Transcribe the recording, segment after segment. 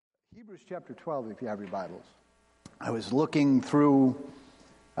Hebrews chapter 12, if you have your Bibles. I was looking through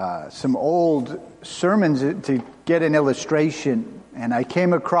some old sermons to get an illustration, and I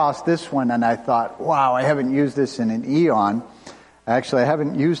came across this one, and I thought, wow, I haven't used this in an eon. Actually, I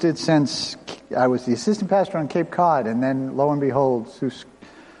haven't used it since I was the assistant pastor on Cape Cod, and then, lo and behold, Sue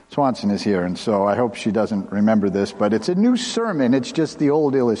Swanson is here, and so I hope she doesn't remember this, but it's a new sermon. It's just the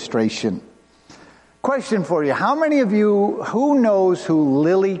old illustration. Question for you. How many of you, who knows who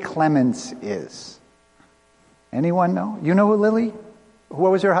Lily Clements is? Anyone know? You know who Lily?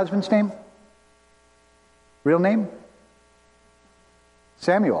 What was her husband's name? Real name?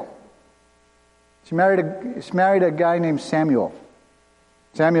 Samuel. She married a guy named Samuel.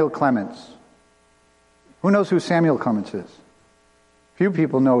 Samuel Clements. Who knows who Samuel Clements is? Few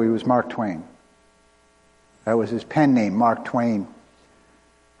people know he was Mark Twain. That was his pen name, Mark Twain.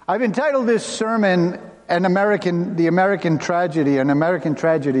 I've entitled this sermon, The American Tragedy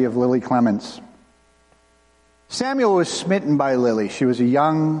of Lily Clements. Samuel was smitten by Lily. She was a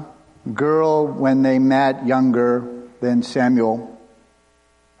young girl when they met, younger than Samuel,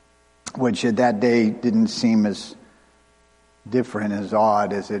 which at that day didn't seem as different, as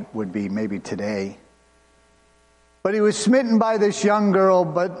odd as it would be maybe today. But he was smitten by this young girl,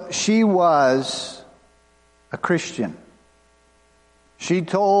 but she was a Christian. She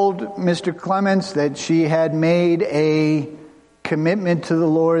told Mr. Clements that she had made a commitment to the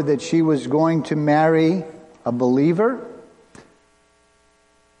Lord that she was going to marry a believer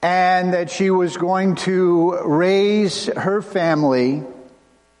and that she was going to raise her family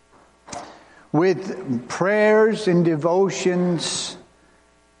with prayers and devotions,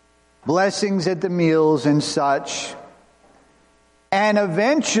 blessings at the meals and such. And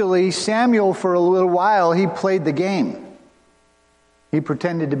eventually, Samuel, for a little while, he played the game. He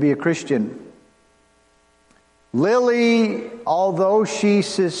pretended to be a Christian. Lily, although she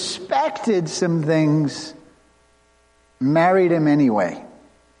suspected some things, married him anyway.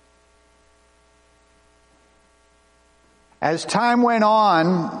 As time went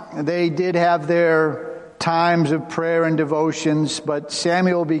on, they did have their times of prayer and devotions, but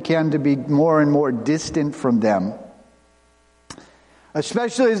Samuel began to be more and more distant from them.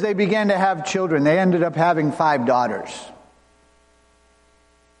 Especially as they began to have children. They ended up having 5 daughters.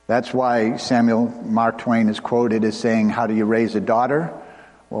 That's why Mark Twain is quoted as saying, how do you raise a daughter?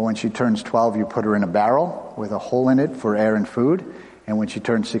 Well, when she turns 12, you put her in a barrel with a hole in it for air and food. And when she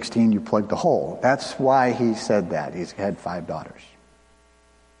turns 16, you plug the hole. That's why he said that. He's had 5 daughters.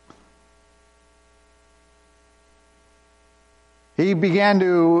 He began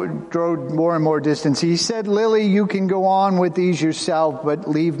to draw more and more distance. He said, Lily, you can go on with these yourself, but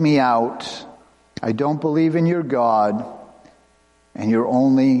leave me out. I don't believe in your God, and you're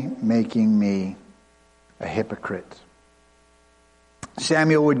only making me a hypocrite.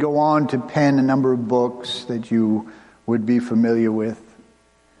 Samuel would go on to pen a number of books that you would be familiar with.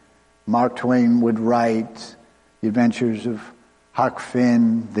 Mark Twain would write The Adventures of Huck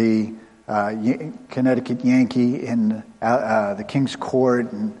Finn, the Connecticut Yankee in the King's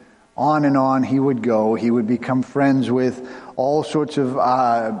Court, and on he would go. He would become friends with all sorts of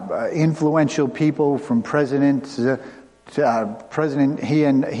influential people, from presidents to president. He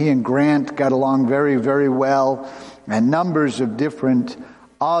and Grant got along very, very well, and numbers of different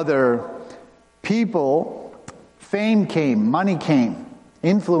other people. Fame came, money came,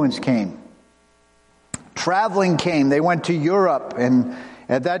 influence came, traveling came. They went to Europe, and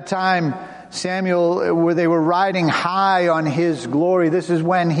at that time, Samuel, they were riding high on his glory. This is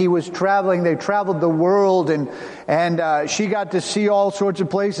when he was traveling. They traveled the world, and she got to see all sorts of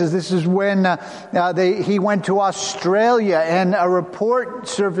places. This is when he went to Australia, and a report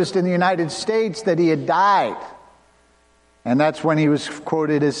surfaced in the United States that he had died. And that's when he was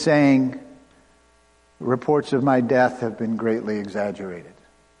quoted as saying, reports of my death have been greatly exaggerated.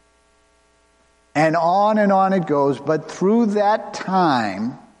 And on it goes. But through that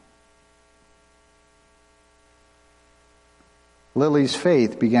time, Lily's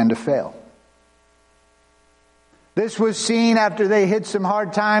faith began to fail. This was seen after they hit some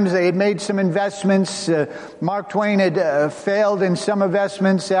hard times. They had made some investments. Mark Twain had failed in some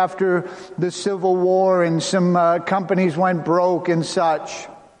investments after the Civil War, and some companies went broke and such.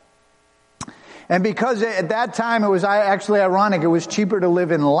 And because at that time it was actually ironic, it was cheaper to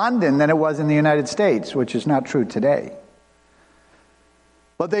live in London than it was in the United States, which is not true today.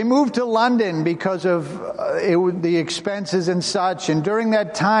 But they moved to London because of the expenses and such. And during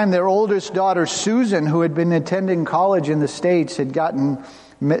that time, their oldest daughter, Susan, who had been attending college in the States, had gotten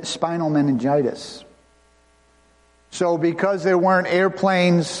spinal meningitis. So because there weren't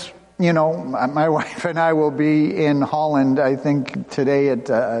airplanes my wife and I will be in Holland, I think, today at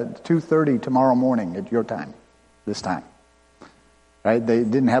 2:30 tomorrow morning at your time, this time. Right? They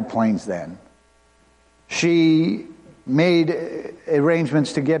didn't have planes then. She made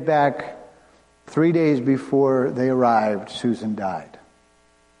arrangements to get back 3 days before they arrived. Susan died.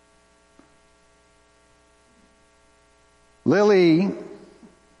 Lily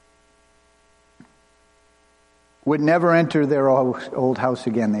would never enter their old house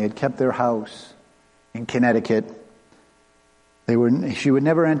again. They had kept their house in Connecticut. She would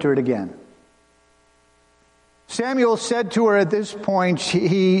never enter it again. Samuel said to her at this point,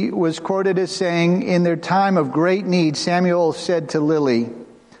 he was quoted as saying, in their time of great need, Samuel said to Lily,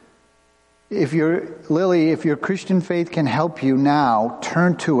 if your Christian faith can help you now,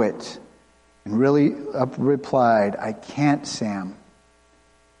 turn to it. And Lily replied, I can't, Sam.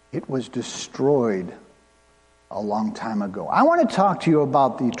 It was destroyed a long time ago. I want to talk to you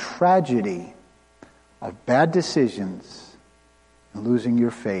about the tragedy of bad decisions and losing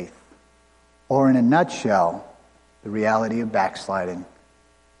your faith. Or in a nutshell, the reality of backsliding.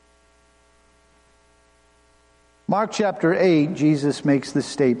 Mark chapter 8, Jesus makes this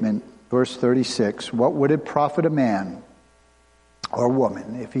statement, verse 36, what would it profit a man or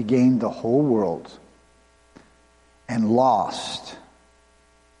woman if he gained the whole world and lost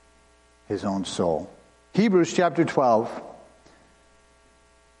his own soul? Hebrews chapter 12,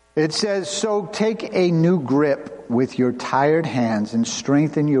 it says, so take a new grip with your tired hands and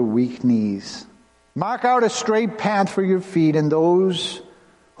strengthen your weak knees. Mark out a straight path for your feet, and those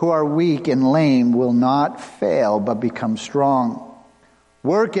who are weak and lame will not fail but become strong.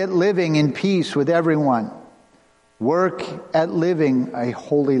 Work at living in peace with everyone. Work at living a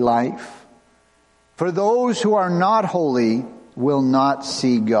holy life. For those who are not holy will not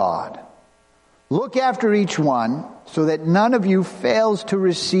see God. Look after each one so that none of you fails to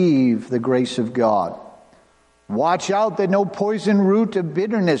receive the grace of God. Watch out that no poison root of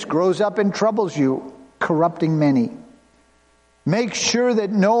bitterness grows up and troubles you, corrupting many. Make sure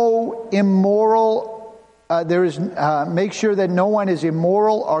that no one is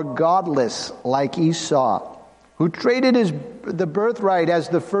immoral or godless like Esau, who traded the birthright as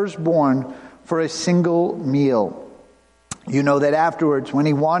the firstborn for a single meal. You know that afterwards, when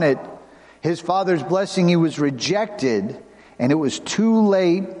he wanted his father's blessing, he was rejected, and it was too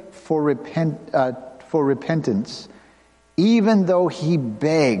late for repentance, even though he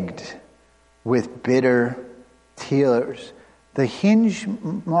begged with bitter tears. The hinge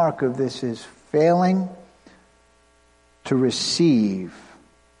mark of this is failing to receive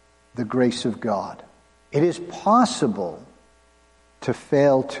the grace of God. It is possible to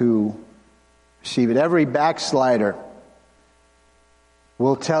fail to receive it. Every backslider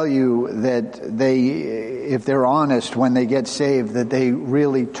will tell you that if they're honest, when they get saved, that they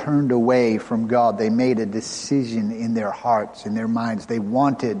really turned away from God. They made a decision in their hearts, in their minds. They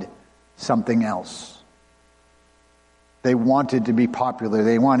wanted something else. They wanted to be popular.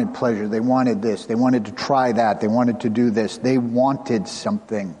 They wanted pleasure. They wanted this. They wanted to try that. They wanted to do this. They wanted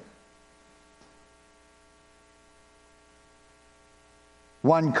something.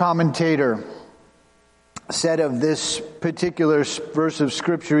 One commentator said of this particular verse of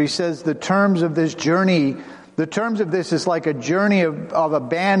Scripture, he says the terms of this is like a journey of a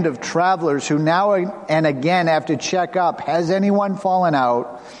band of travelers who now and again have to check up. Has anyone fallen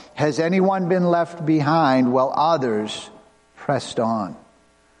out? Has anyone been left behind while others pressed on?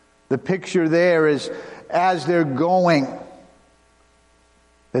 The picture there is, as they're going,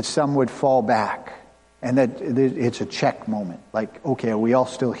 that some would fall back. And that it's a check moment. Like, okay, are we all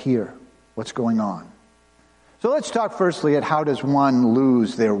still here? What's going on? So let's talk firstly at how does one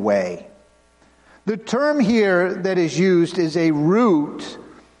lose their way. The term here that is used is a root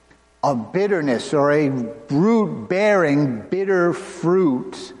of bitterness, or a root bearing bitter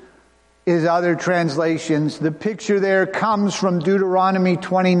fruit is other translations. The picture there comes from Deuteronomy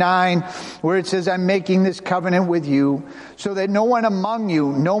 29, where it says, I'm making this covenant with you so that no one among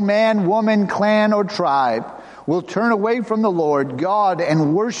you, no man, woman, clan, or tribe, will turn away from the Lord God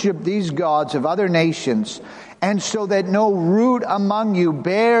and worship these gods of other nations, and so that no root among you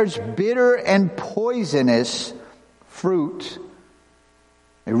bears bitter and poisonous fruit.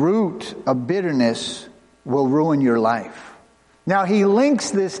 A root of bitterness will ruin your life. Now, he links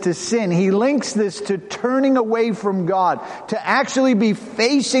this to sin. He links this to turning away from God, to actually be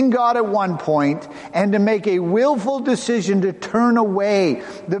facing God at one point and to make a willful decision to turn away.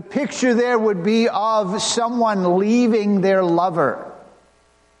 The picture there would be of someone leaving their lover.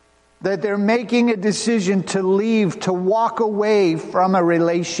 That they're making a decision to leave, to walk away from a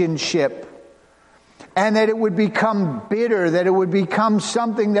relationship. and that it would become bitter, that it would become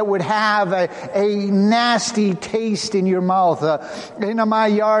something that would have a nasty taste in your mouth. In my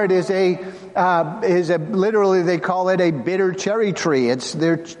yard is literally they call it a bitter cherry tree.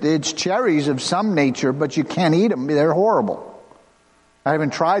 It's cherries of some nature, but you can't eat them. They're horrible. I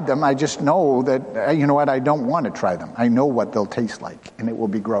haven't tried them. I just know that, you know what, I don't want to try them. I know what they'll taste like, and it will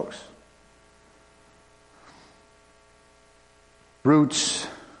be gross. Roots,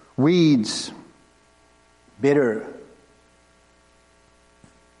 weeds, bitter. A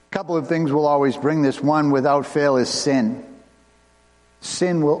couple of things will always bring this. One, without fail, is sin.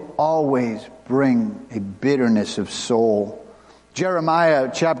 Sin will always bring a bitterness of soul.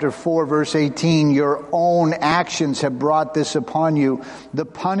 Jeremiah chapter 4 verse 18, your own actions have brought this upon you. The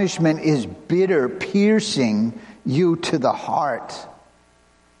punishment is bitter, piercing you to the heart.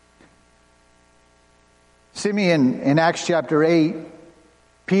 Simeon in Acts chapter 8,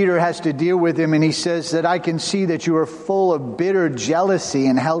 Peter has to deal with him, and he says that I can see that you are full of bitter jealousy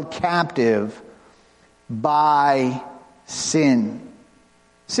and held captive by sin.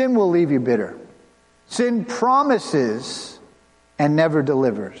 Sin will leave you bitter. Sin promises and never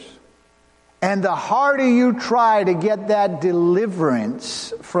delivers. And the harder you try to get that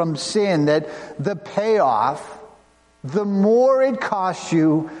deliverance from sin, that the payoff, the more it costs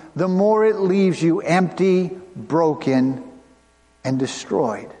you, the more it leaves you empty, broken, and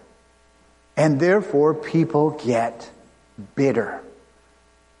destroyed. And therefore people get bitter.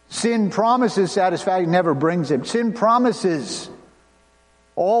 Sin promises satisfaction, never brings it. Sin promises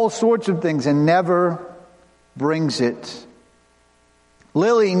all sorts of things and never brings it.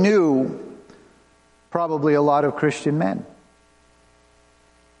 Lily knew probably a lot of Christian men.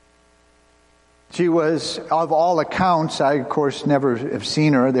 She was, of all accounts, I of course never have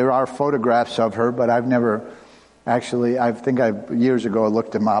seen her. There are photographs of her, but I've never actually, years ago I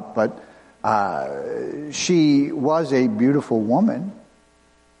looked them up, but she was a beautiful woman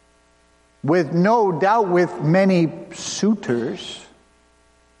with no doubt with many suitors.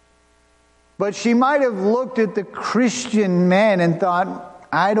 But she might have looked at the Christian men and thought,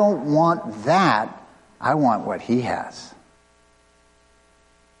 I don't want that. I want what he has.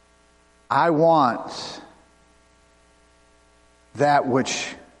 I want that which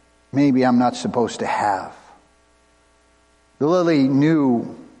maybe I'm not supposed to have. Lily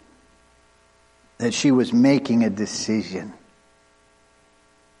knew that she was making a decision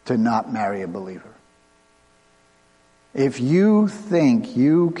to not marry a believer. If you think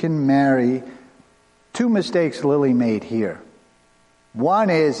you can marry, two mistakes Lily made here. One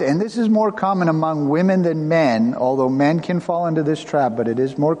is, and this is more common among women than men, although men can fall into this trap, but it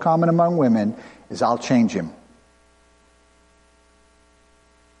is more common among women, is I'll change him.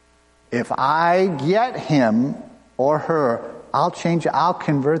 If I get him or her, I'll change, I'll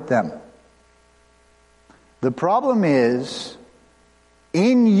convert them. The problem is,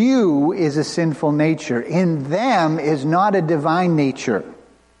 in you is a sinful nature. In them is not a divine nature.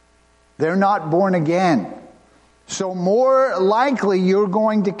 They're not born again. So more likely you're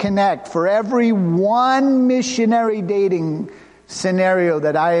going to connect. For every one missionary dating scenario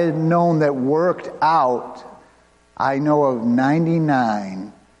that I had known that worked out, I know of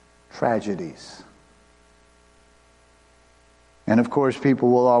 99 tragedies. And of course people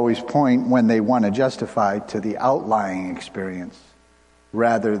will always point, when they want to justify, to the outlying experience,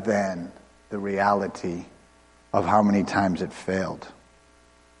 rather than the reality of how many times it failed.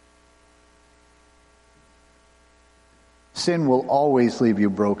 Sin will always leave you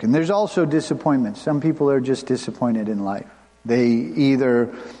broken. There's also disappointment. Some people are just disappointed in life. They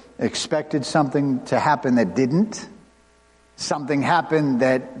either expected something to happen that didn't, something happened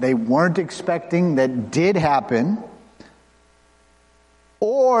that they weren't expecting that did happen,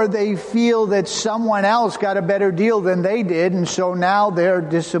 or they feel that someone else got a better deal than they did, and so now they're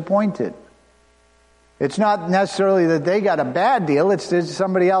disappointed. It's not necessarily that they got a bad deal, it's that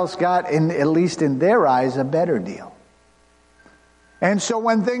somebody else got, at least in their eyes, a better deal. And so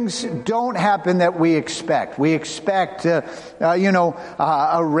when things don't happen that we expect a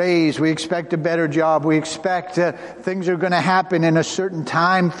raise, we expect a better job, we expect things are going to happen in a certain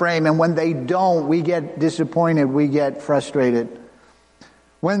time frame, and when they don't, we get disappointed, we get frustrated.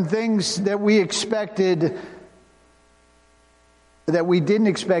 When things that we expected, that we didn't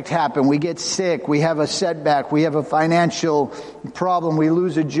expect happen, we get sick, we have a setback, we have a financial problem, we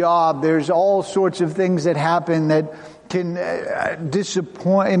lose a job, there's all sorts of things that happen that can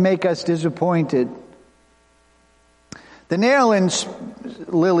make us disappointed. The nail in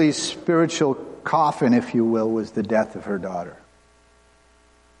Lily's spiritual coffin, if you will, was the death of her daughter.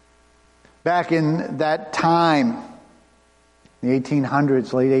 Back in that time, The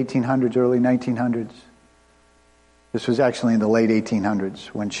 1800s, late 1800s, early 1900s. This was actually in the late 1800s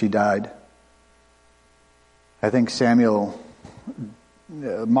when she died. I think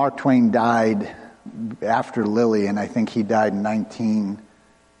Mark Twain died after Lily, and I think he died in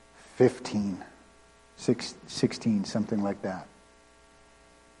 1915, 16, something like that.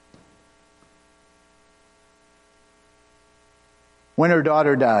 When her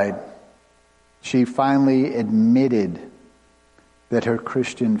daughter died, she finally admitted that her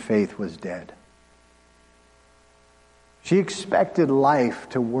Christian faith was dead. She expected life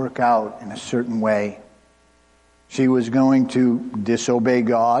to work out in a certain way. She was going to disobey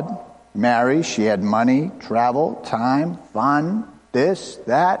God, marry, she had money, travel, time, fun, this,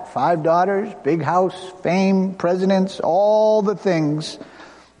 that, 5 daughters, big house, fame, presidents, all the things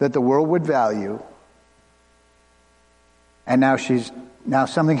that the world would value. And now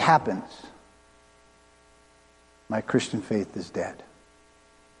something happens. My Christian faith is dead.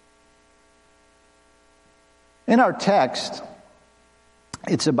 In our text,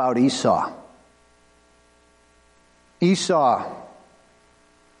 it's about Esau. Esau,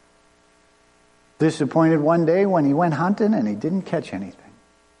 disappointed one day when he went hunting and he didn't catch anything.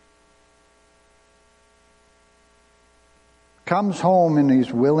 Comes home and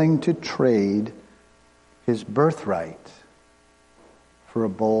he's willing to trade his birthright for a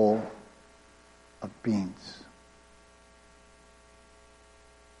bowl of beans.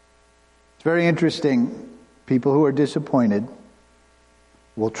 It's very interesting. People who are disappointed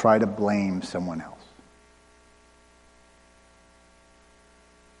will try to blame someone else.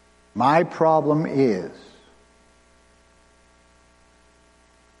 My problem is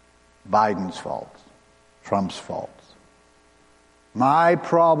Biden's fault, Trump's fault. My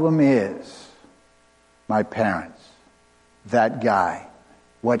problem is my parents, that guy,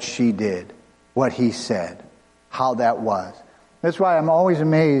 what she did, what he said, how that was. That's why I'm always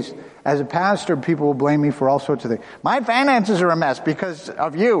amazed. As a pastor, people will blame me for all sorts of things. My finances are a mess because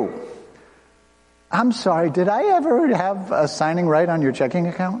of you. I'm sorry, did I ever have a signing right on your checking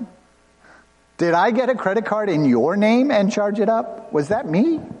account? Did I get a credit card in your name and charge it up? Was that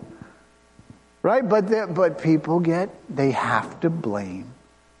me? Right? But people they have to blame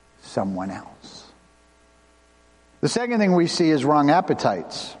someone else. The second thing we see is wrong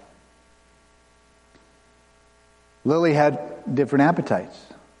appetites. Lily had different appetites.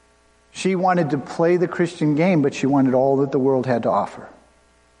 She wanted to play the Christian game, but she wanted all that the world had to offer.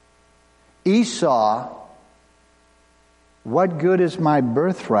 Esau, what good is my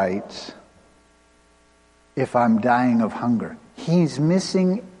birthright if I'm dying of hunger? He's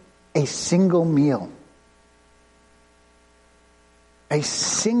missing a single meal. A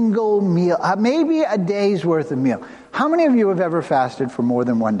single meal. Maybe a day's worth of meal. How many of you have ever fasted for more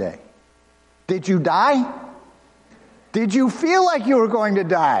than one day? Did you die? Did you feel like you were going to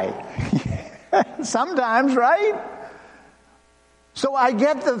die? Sometimes, right? So I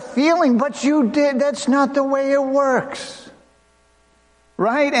get the feeling, but you did. That's not the way it works.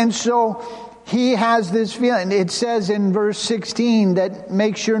 Right? And so he has this feeling. It says in verse 16 that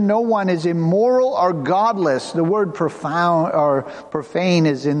make sure no one is immoral or godless. The word profound or profane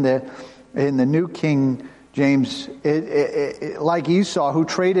is in the New King James, like Esau, who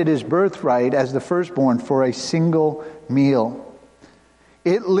traded his birthright as the firstborn for a single meal.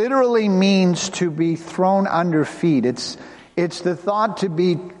 It literally means to be thrown under feet. It's the thought to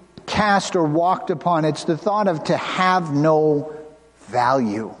be cast or walked upon. It's the thought of to have no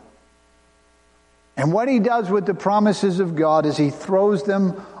value. And what he does with the promises of God is he throws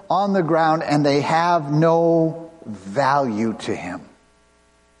them on the ground and they have no value to him.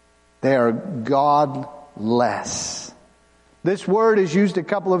 They are godless. This word is used a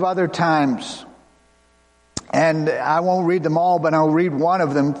couple of other times. And I won't read them all, but I'll read one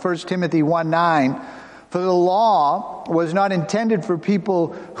of them. 1 Timothy 1:9. For the law was not intended for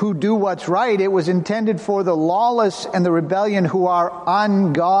people who do what's right. It was intended for the lawless and the rebellion who are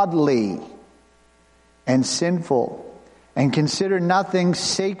ungodly and sinful and consider nothing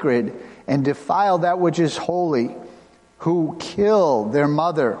sacred and defile that which is holy, who kill their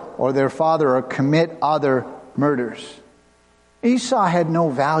mother or their father or commit other murders. Esau had no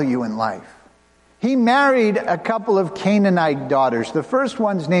value in life. He married a couple of Canaanite daughters. The first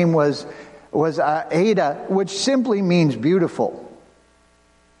one's name was Ada, which simply means beautiful.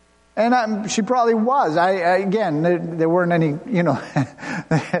 And she probably was. Again, there weren't any,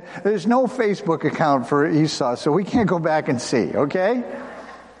 there's no Facebook account for Esau, so we can't go back and see, okay?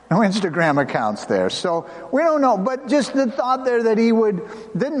 No Instagram accounts there. So we don't know. But just the thought there that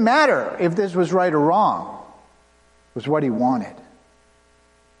didn't matter if this was right or wrong, was what he wanted.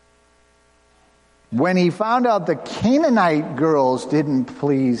 When he found out the Canaanite girls didn't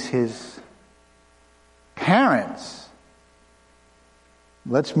please his parents,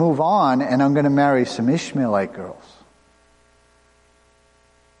 let's move on, and I'm going to marry some Ishmaelite girls.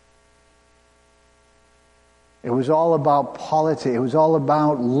 It was all about politics. It was all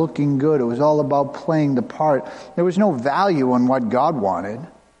about looking good. It was all about playing the part. There was no value in what God wanted.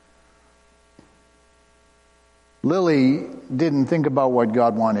 Lily didn't think about what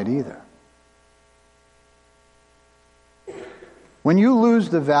God wanted either. When you lose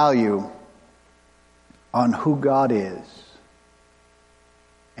the value on who God is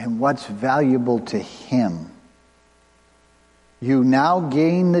and what's valuable to Him, you now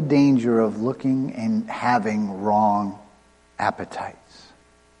gain the danger of looking and having wrong appetites.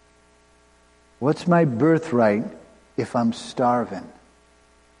 What's my birthright if I'm starving?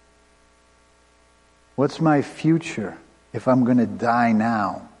 What's my future if I'm going to die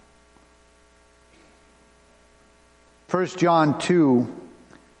now? 1 John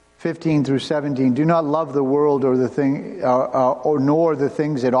 2:15 through 17. Do not love the world or nor the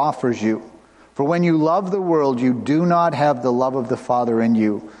things it offers you. For when you love the world, you do not have the love of the Father in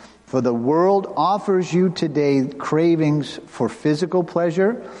you. For the world offers you today cravings for physical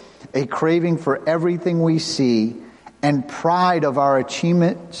pleasure, a craving for everything we see, and pride of our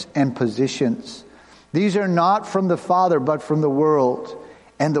achievements and positions. These are not from the Father, but from the world.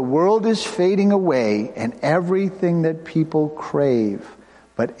 And the world is fading away, and everything that people crave.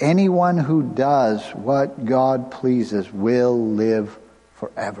 But anyone who does what God pleases will live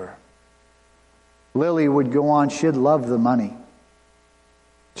forever. Lily would go on. She'd love the money.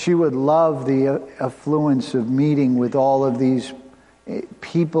 She would love the affluence of meeting with all of these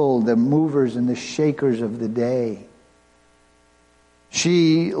people, the movers and the shakers of the day.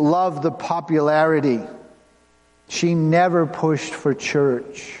 She loved the popularity. She never pushed for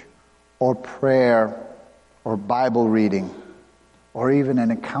church or prayer or Bible reading or even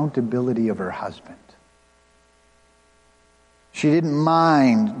an accountability of her husband. She didn't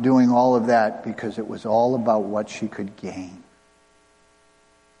mind doing all of that because it was all about what she could gain.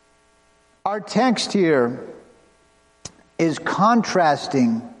 Our text here is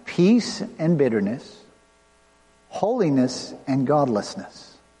contrasting peace and bitterness, holiness and godlessness.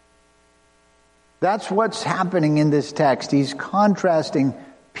 That's what's happening in this text. He's contrasting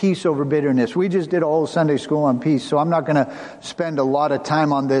peace over bitterness. We just did a whole Sunday school on peace, so I'm not going to spend a lot of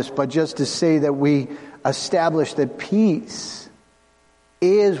time on this, but just to say that we establish that peace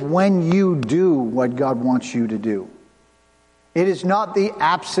is when you do what God wants you to do. It is not the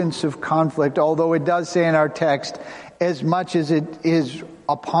absence of conflict, although it does say in our text, as much as it is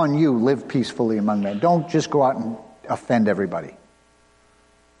upon you, live peacefully among men. Don't just go out and offend everybody.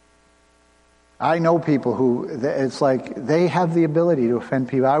 I know people who, it's like they have the ability to offend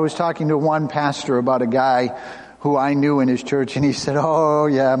people. I was talking to one pastor about a guy who I knew in his church, and he said, oh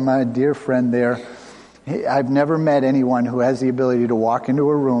yeah, my dear friend there, I've never met anyone who has the ability to walk into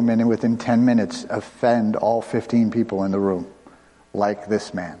a room and within 10 minutes offend all 15 people in the room like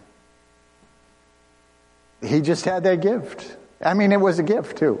this man. He just had that gift. I mean, it was a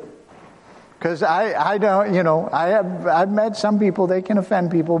gift too. Because I don't, I've met some people, they can offend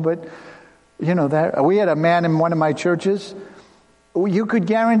people, but that we had a man in one of my churches, you could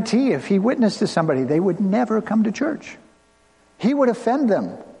guarantee if he witnessed to somebody, they would never come to church. He would offend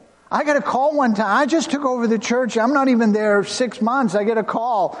them. I got a call one time. I just took over the church. I'm not even there 6 months. I get a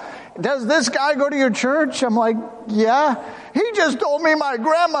call. Does this guy go to your church? I'm like, yeah. He just told me my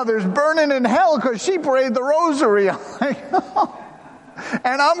grandmother's burning in hell because she prayed the rosary. I'm like, oh.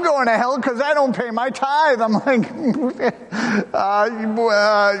 And I'm going to hell because I don't pay my tithe. I'm like,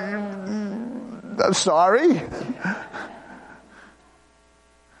 sorry.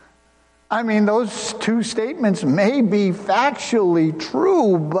 I mean, those two statements may be factually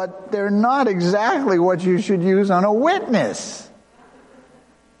true, but they're not exactly what you should use on a witness.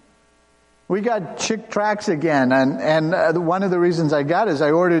 We got Chick Tracts again, and one of the reasons I got is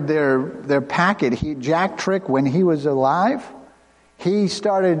I ordered their packet. Jack Trick, when he was alive, he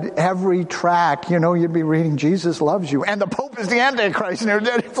started every track, you'd be reading, Jesus loves you, and the Pope is the Antichrist, and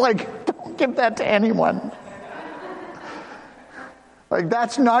it's like, don't give that to anyone. Like,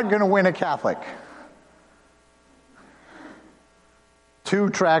 that's not going to win a Catholic.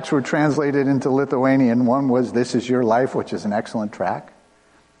 2 tracts were translated into Lithuanian. One was This Is Your Life, which is an excellent track.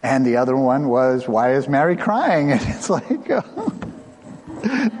 And the other one was Why Is Mary Crying? And it's like,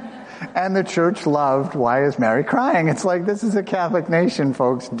 and the church loved Why Is Mary Crying? It's like, this is a Catholic nation,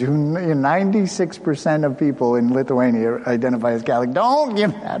 folks. 96% of people in Lithuania identify as Catholic. Don't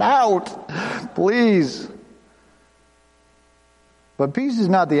give that out, please. But peace is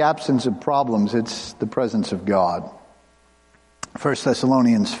not the absence of problems, it's the presence of God. 1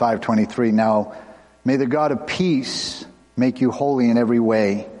 Thessalonians 5:23, now may the God of peace make you holy in every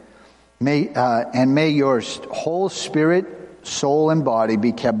way. May your whole spirit, soul, and body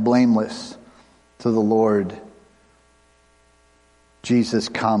be kept blameless till the Lord Jesus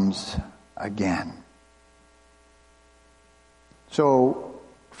comes again. So,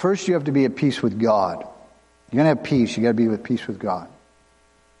 first you have to be at peace with God. You're going to have peace, you got to be at peace with God.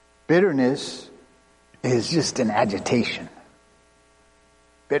 Bitterness is just an agitation.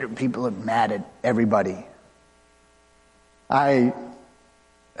 Bitter people are mad at everybody. I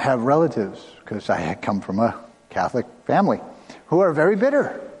have relatives, because I come from a Catholic family, who are very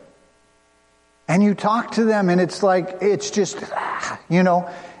bitter. And you talk to them and it's like, it's just,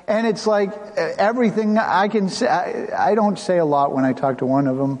 and it's like everything I can say. I don't say a lot when I talk to one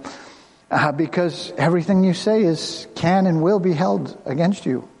of them because everything you say can and will be held against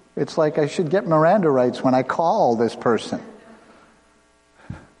you. It's like I should get Miranda rights when I call this person.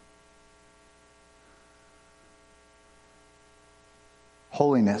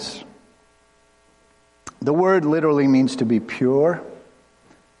 Holiness. The word literally means to be pure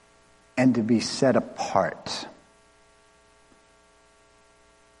and to be set apart.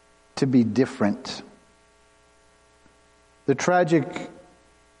 To be different. The tragic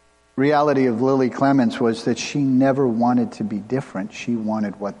reality of Lily Clements was that she never wanted to be different. She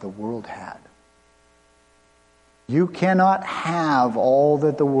wanted what the world had. You cannot have all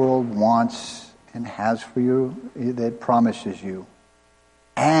that the world wants and has for you, that promises you,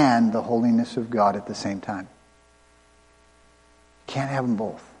 and the holiness of God at the same time. Can't have them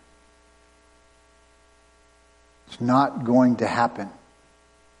both. It's not going to happen.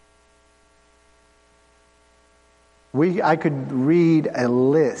 I could read a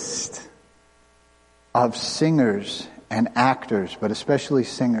list of singers and actors, but especially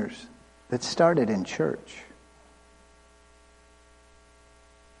singers, that started in church.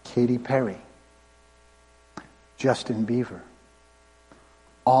 Katy Perry, Justin Bieber.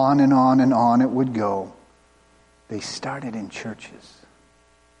 On and on and on it would go. They started in churches.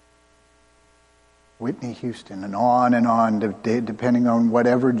 Whitney Houston, and on, depending on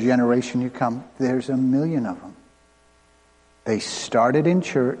whatever generation you come, there's a million of them. They started in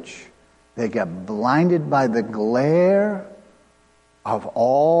church. They got blinded by the glare of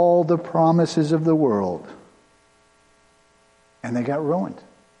all the promises of the world. And they got ruined.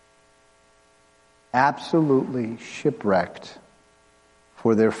 Absolutely shipwrecked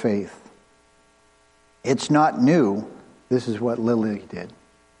for their faith. It's not new. This is what Lily did.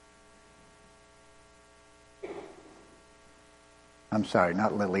 I'm sorry,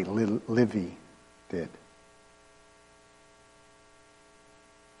 not Lily. Livy did.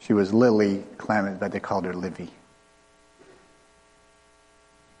 She was Lily Clements, but they called her Livy.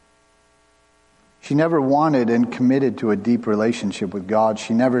 She never wanted and committed to a deep relationship with God.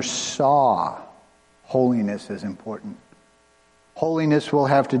 She never saw holiness as important. Holiness will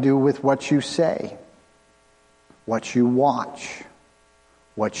have to do with what you say, what you watch,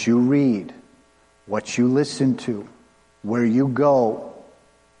 what you read, what you listen to, where you go,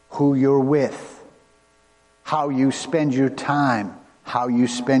 who you're with, how you spend your time, how you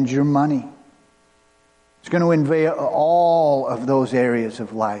spend your money. It's going to invade all of those areas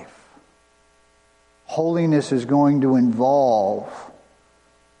of life. Holiness is going to involve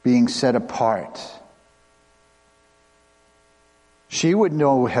being set apart. She would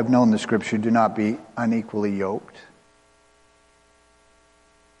have known the scripture, do not be unequally yoked.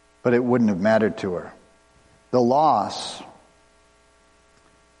 But it wouldn't have mattered to her. The loss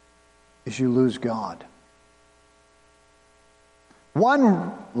is you lose God.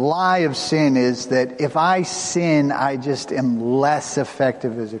 One lie of sin is that if I sin, I just am less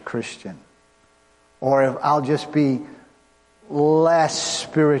effective as a Christian. Or if I'll just be less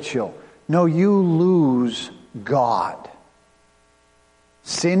spiritual. No, you lose God.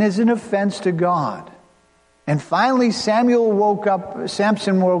 Sin is an offense to God. And finally Samson woke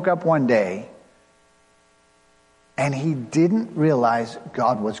up one day and he didn't realize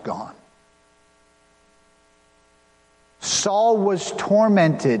God was gone. Saul was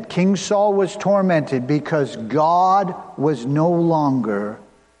tormented. King Saul was tormented because God was no longer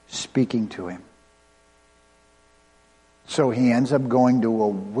speaking to him. So he ends up going to a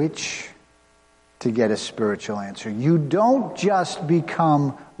witch to get a spiritual answer. You don't just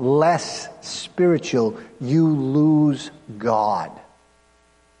become less spiritual, you lose God.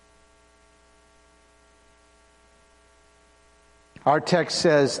 Our text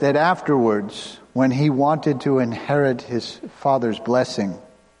says that afterwards, when he wanted to inherit his father's blessing,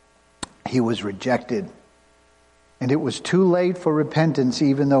 he was rejected. And it was too late for repentance,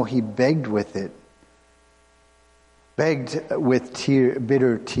 even though he begged with it. Begged with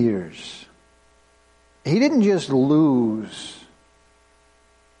bitter tears. He didn't just lose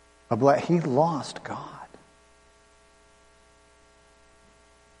he lost God.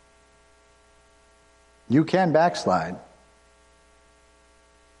 You can backslide.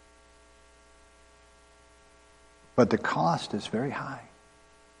 But the cost is very high.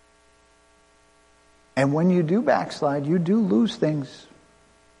 And when you do backslide, you do lose things.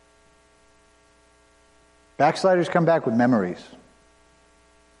 Backsliders come back with memories.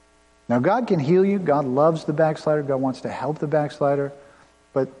 Now, God can heal you. God loves the backslider. God wants to help the backslider.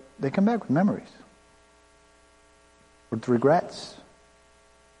 But they come back with memories. With regrets.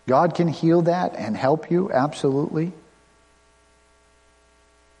 God can heal that and help you, absolutely.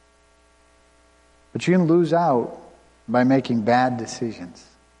 But you can lose out by making bad decisions.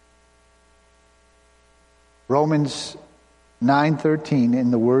 Romans 9:13,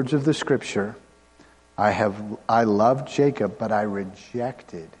 in the words of the Scripture, I loved Jacob, but I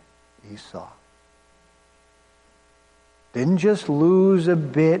rejected Esau. Didn't just lose a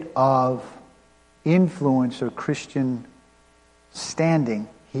bit of influence or Christian standing,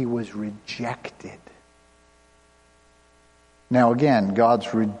 he was rejected. Now again,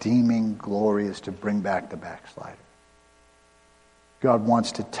 God's redeeming glory is to bring back the backslider. God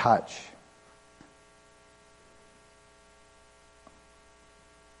wants to touch.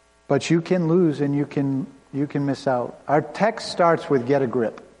 But you can lose and you can miss out. Our text starts with get a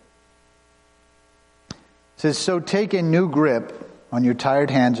grip. It says, so take a new grip on your tired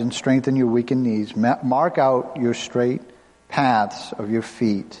hands and strengthen your weakened knees. Mark out your straight paths of your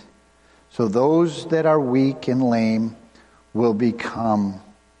feet, so those that are weak and lame will become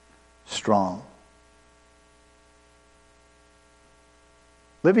strong.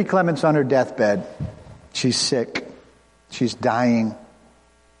 Livy Clements on her deathbed. She's sick. She's dying.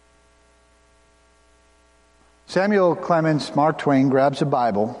 Samuel Clements, Mark Twain, grabs a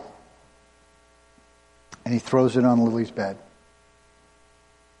Bible and he throws it on Lily's bed.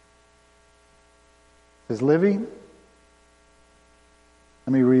 He says, Livy,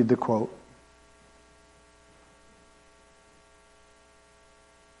 let me read the quote.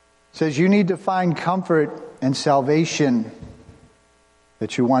 It says, you need to find comfort and salvation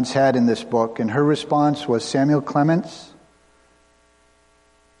that you once had in this book. And her response was, Samuel Clements,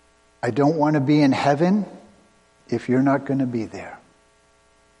 I don't want to be in heaven if you're not going to be there.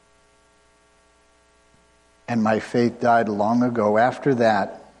 And my faith died long ago. After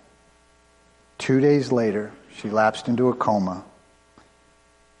that, 2 days later, she lapsed into a coma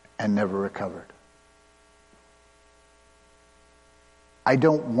and never recovered. I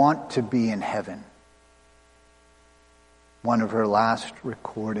don't want to be in heaven. One of her last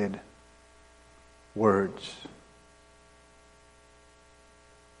recorded words.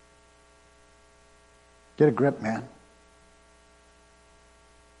 Get a grip, man.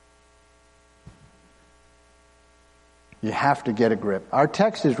 You have to get a grip. Our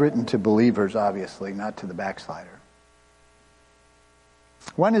text is written to believers, obviously, not to the backslider.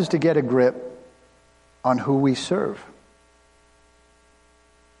 One is to get a grip on who we serve.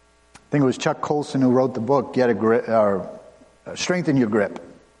 I think it was Chuck Colson who wrote the book, Get a Grip, or Strengthen Your Grip.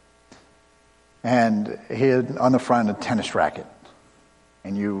 And he had on the front a tennis racket.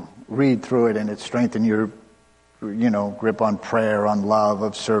 And you read through it and it strengthens your, grip on prayer, on love,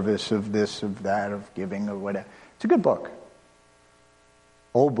 of service, of this, of that, of giving, or whatever. It's a good book.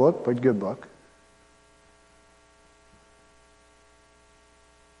 Old book, but good book.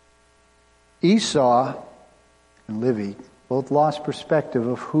 Esau and Livy both lost perspective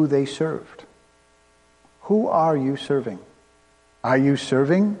of who they served. Who are you serving? Are you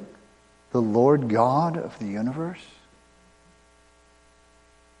serving the Lord God of the universe?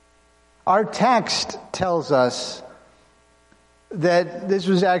 Our text tells us that this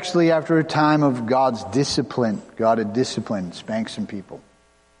was actually after a time of God's discipline. God had disciplined, spanked some people.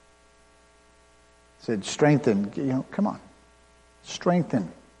 Said, strengthen, come on.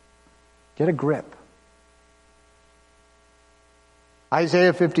 Strengthen. Get a grip.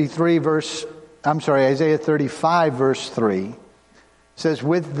 Isaiah 35 verse 3 says,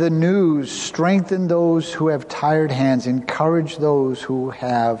 with the news, strengthen those who have tired hands, encourage those who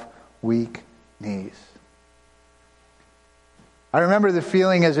have weak knees. I remember the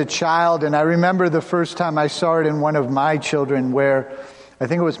feeling as a child, and I remember the first time I saw it in one of my children where, I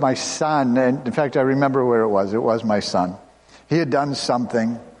think it was my son, and in fact I remember where it was my son. He had done something,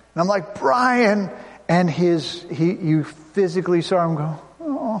 and I'm like, Brian, and you physically saw him go,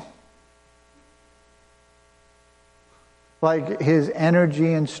 oh. Like his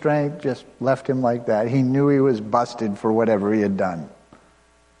energy and strength just left him like that. He knew he was busted for whatever he had done.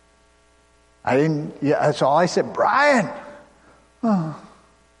 That's all I said, Brian. Oh.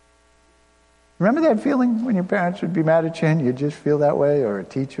 Remember that feeling when your parents would be mad at you and you'd just feel that way, or a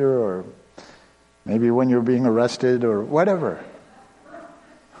teacher, or maybe when you were being arrested or whatever.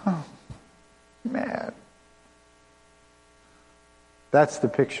 Oh, man. That's the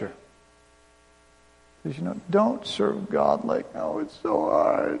picture. Because, don't serve God like, oh, it's so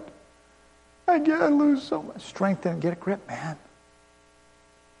hard. I lose so much strength and get a grip, man.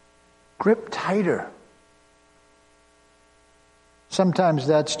 Grip tighter. Sometimes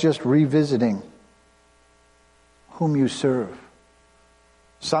that's just revisiting whom you serve.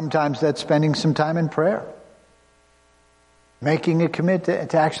 Sometimes that's spending some time in prayer. Making a commitment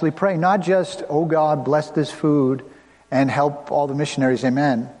to actually pray. Not just, oh God, bless this food and help all the missionaries,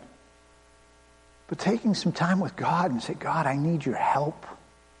 amen. But taking some time with God and say, God, I need your help.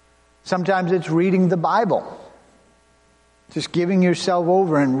 Sometimes it's reading the Bible. Just giving yourself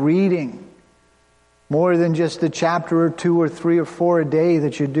over and reading. More than just the chapter or 2 or 3 or 4 a day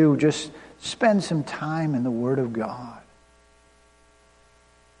that you do. Just spend some time in the Word of God.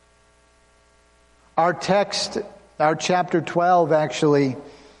 Our text, our chapter 12 actually,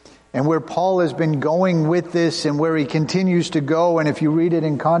 and where Paul has been going with this and where he continues to go, and if you read it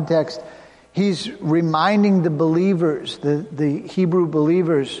in context, he's reminding the believers, the Hebrew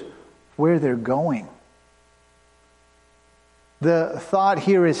believers, where they're going. The thought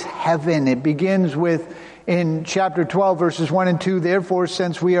here is heaven. It begins with, in chapter 12, verses 1 and 2, therefore,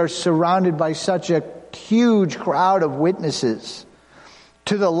 since we are surrounded by such a huge crowd of witnesses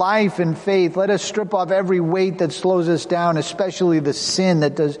to the life and faith, let us strip off every weight that slows us down, especially the sin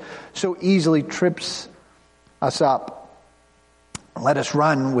that does so easily trips us up. Let us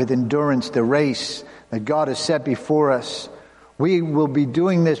run with endurance the race that God has set before us. We will be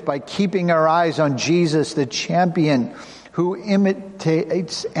doing this by keeping our eyes on Jesus, the champion, who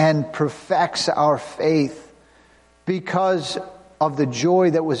imitates and perfects our faith. Because of the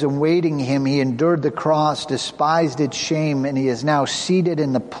joy that was awaiting him, he endured the cross, despised its shame, and he is now seated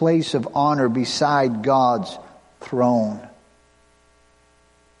in the place of honor beside God's throne.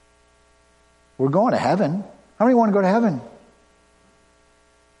 We're going to heaven. How many want to go to heaven?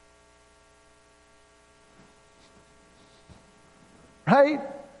 Right?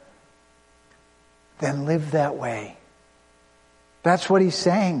 Then live that way. That's what he's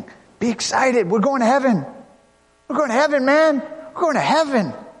saying. Be excited. We're going to heaven. We're going to heaven, man. We're going to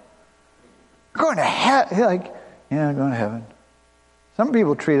heaven. We're going to heaven. Like, yeah, I'm going to heaven. Some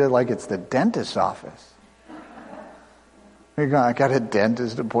people treat it like it's the dentist's office. I got a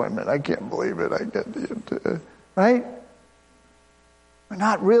dentist appointment. I can't believe it. Right? We're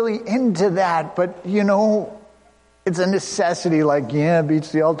not really into that, but it's a necessity. Like, yeah,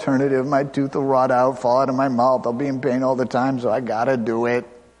 beats the alternative. My tooth will rot out, fall out of my mouth. I'll be in pain all the time, so I gotta do it.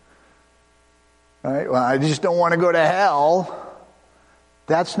 Right? Well, I just don't want to go to hell.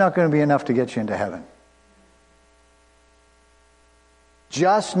 That's not going to be enough to get you into heaven.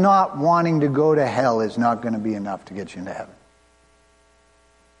 Just not wanting to go to hell is not going to be enough to get you into heaven.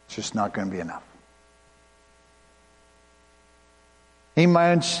 It's just not going to be enough. He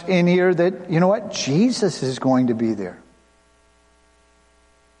mentions in here that, Jesus is going to be there.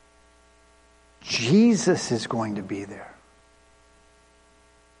 Jesus is going to be there.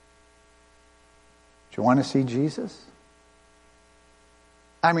 Do you want to see Jesus?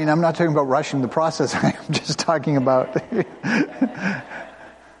 I mean, I'm not talking about rushing the process. I'm just talking about...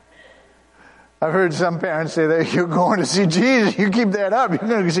 I've heard some parents say that you're going to see Jesus. You keep that up, you're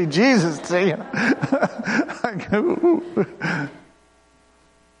going to see Jesus. See?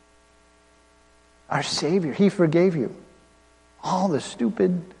 Our Savior, He forgave you. All the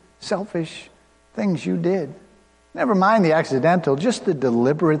stupid, selfish things you did. Never mind the accidental, just the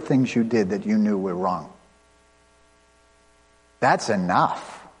deliberate things you did that you knew were wrong. That's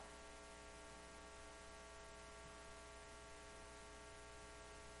enough.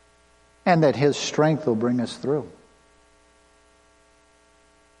 And that His strength will bring us through.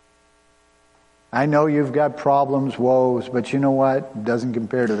 I know you've got problems, woes, but you know what? It doesn't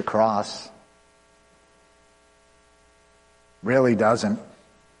compare to the cross. Really doesn't.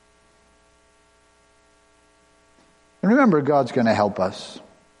 And remember, God's going to help us.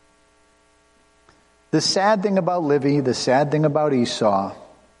 The sad thing about Livy, the sad thing about Esau,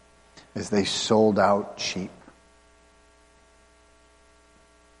 is they sold out cheap.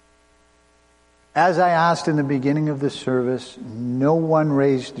 As I asked in the beginning of this service, no one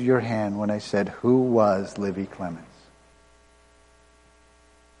raised your hand when I said, who was Livy Clements?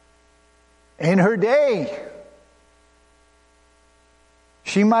 In her day,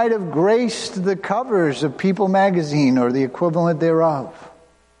 She might have graced the covers of People magazine or the equivalent thereof.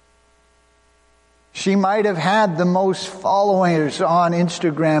 She might have had the most followers on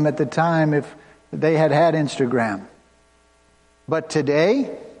Instagram at the time if they had Instagram. But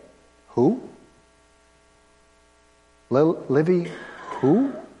today, who? Livy,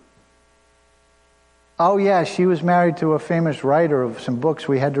 who? Oh yeah, she was married to a famous writer of some books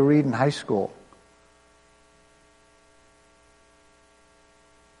we had to read in high school.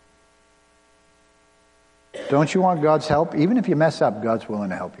 Don't you want God's help? Even if you mess up, God's willing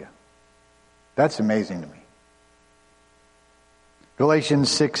to help you. That's amazing to me. Galatians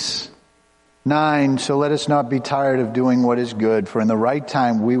 6:9, so let us not be tired of doing what is good, for in the right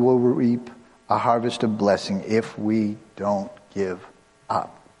time we will reap a harvest of blessing if we don't give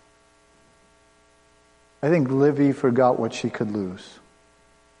up. I think Livy forgot what she could lose.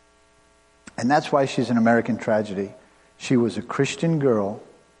 And that's why she's an American tragedy. She was a Christian girl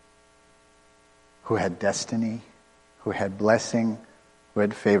who had destiny, who had blessing, who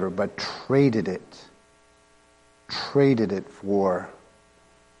had favor, but traded it for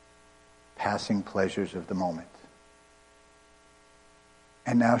passing pleasures of the moment.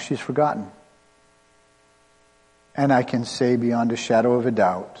 And now she's forgotten. And I can say beyond a shadow of a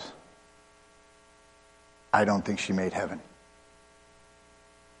doubt, I don't think she made heaven.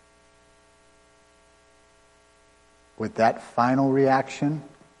 With that final reaction,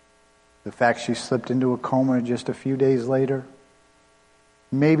 the fact she slipped into a coma just a few days later,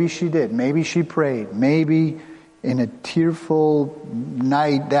 maybe she did. Maybe she prayed. Maybe in a tearful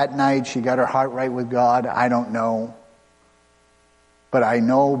night, that night, she got her heart right with God. I don't know. But I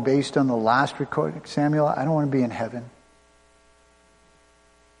know, based on the last recording, Samuel, I don't want to be in heaven.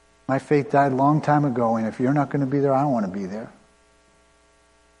 My faith died a long time ago, and if you're not going to be there, I don't want to be there.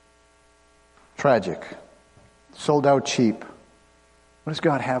 Tragic. Sold out cheap. What does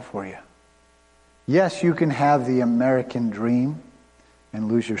God have for you? Yes, you can have the American dream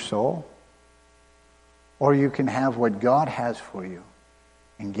and lose your soul. Or you can have what God has for you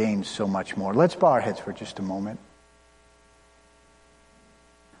and gain so much more. Let's bow our heads for just a moment.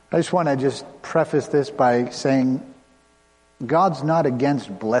 I just want to preface this by saying God's not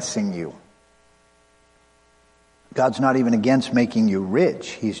against blessing you. God's not even against making you rich.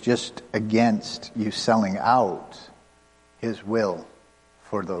 He's just against you selling out His will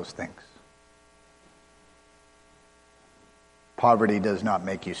for those things. Poverty does not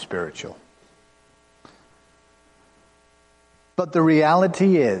make you spiritual. But the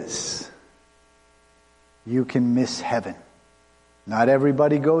reality is, you can miss heaven. Not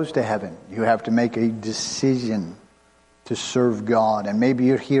everybody goes to heaven. You have to make a decision to serve God. And maybe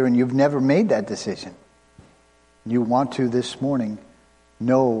you're here and you've never made that decision. You want to this morning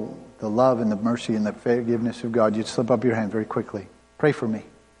know the love and the mercy and the forgiveness of God. You'd slip up your hand very quickly. Pray for me.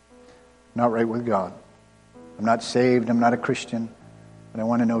 I'm not right with God. I'm not saved. I'm not a Christian. But I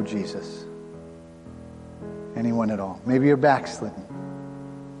want to know Jesus. Anyone at all. Maybe you're backslidden.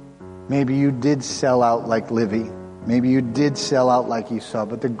 Maybe you did sell out like Livy. Maybe you did sell out like Esau.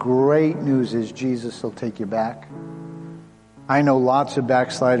 But the great news is Jesus will take you back. I know lots of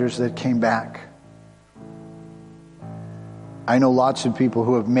backsliders that came back. I know lots of people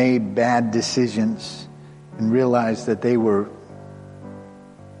who have made bad decisions and realized that they were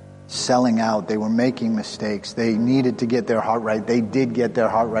selling out. They were making mistakes. They needed to get their heart right. They did get their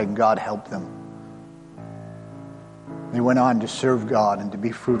heart right, and God helped them. They went on to serve God and to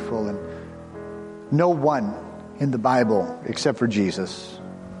be fruitful. And no one in the Bible, except for Jesus,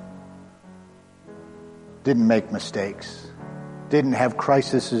 didn't make mistakes, didn't have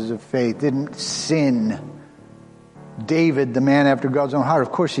crises of faith, didn't sin. David, the man after God's own heart,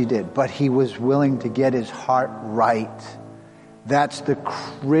 of course he did, but he was willing to get his heart right. That's the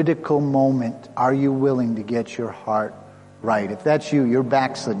critical moment. Are you willing to get your heart right? If that's you, you're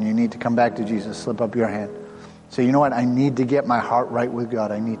backslidden, you need to come back to Jesus. Slip up your hand. Say, you know what? I need to get my heart right with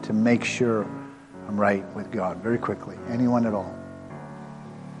God. I need to make sure I'm right with God. Very quickly. Anyone at all?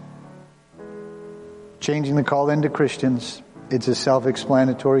 Changing the call into Christians. It's a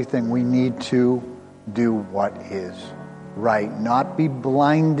self-explanatory thing. We need to do what is right. Not be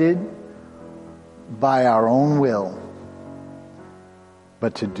blinded by our own will,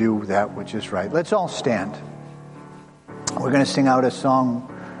 but to do that which is right. Let's all stand. We're going to sing out a song,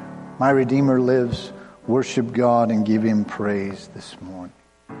 My Redeemer Lives. Worship God and give Him praise this morning.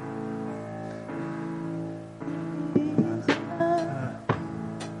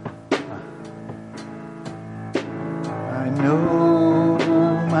 I know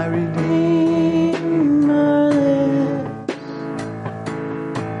my Redeemer lives,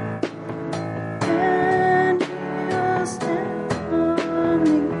 and He'll stand on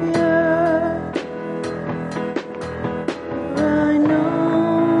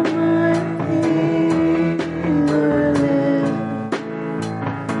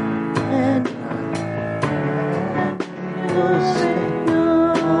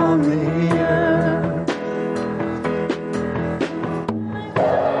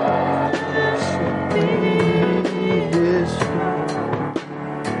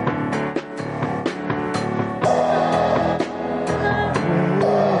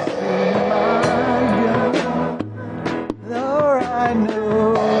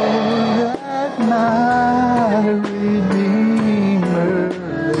know that my Redeemer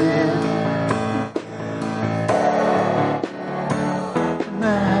lives.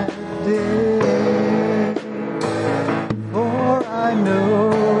 That day, for I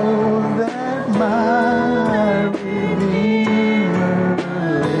know that my Redeemer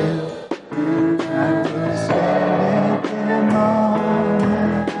lives. I will stand with him on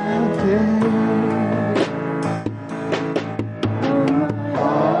that day. Oh, my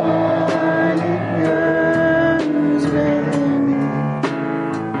heart, it yearns within me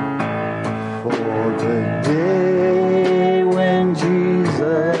for the day when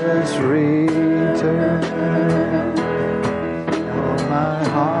Jesus returns. Oh, my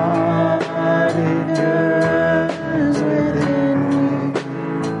heart, it yearns within me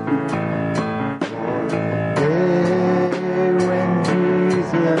for the day when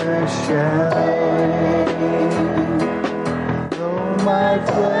Jesus shall reign. Though my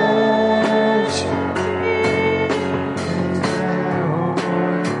flesh may bow,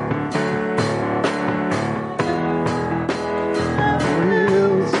 I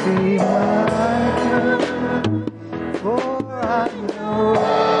will see my God, for I know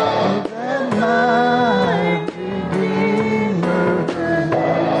that my Redeemer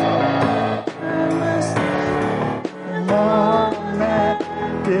lives. I must on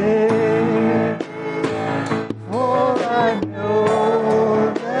that day, for I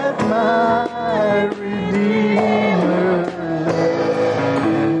know that my Redeemer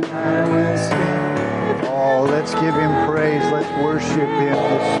lives. I will stand. Oh, let's give him praise. Let's worship him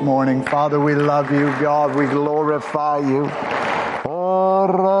this morning. Father, we love you. God, we glorify you. Oh,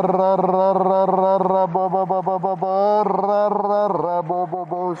 ra, ra, ra, ra, ra, ra, bo, bo, bo, bo, bo, bo, ra, ra, ra, bo, bo,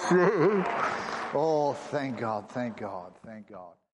 bo, say. Oh, thank God, thank God, thank God.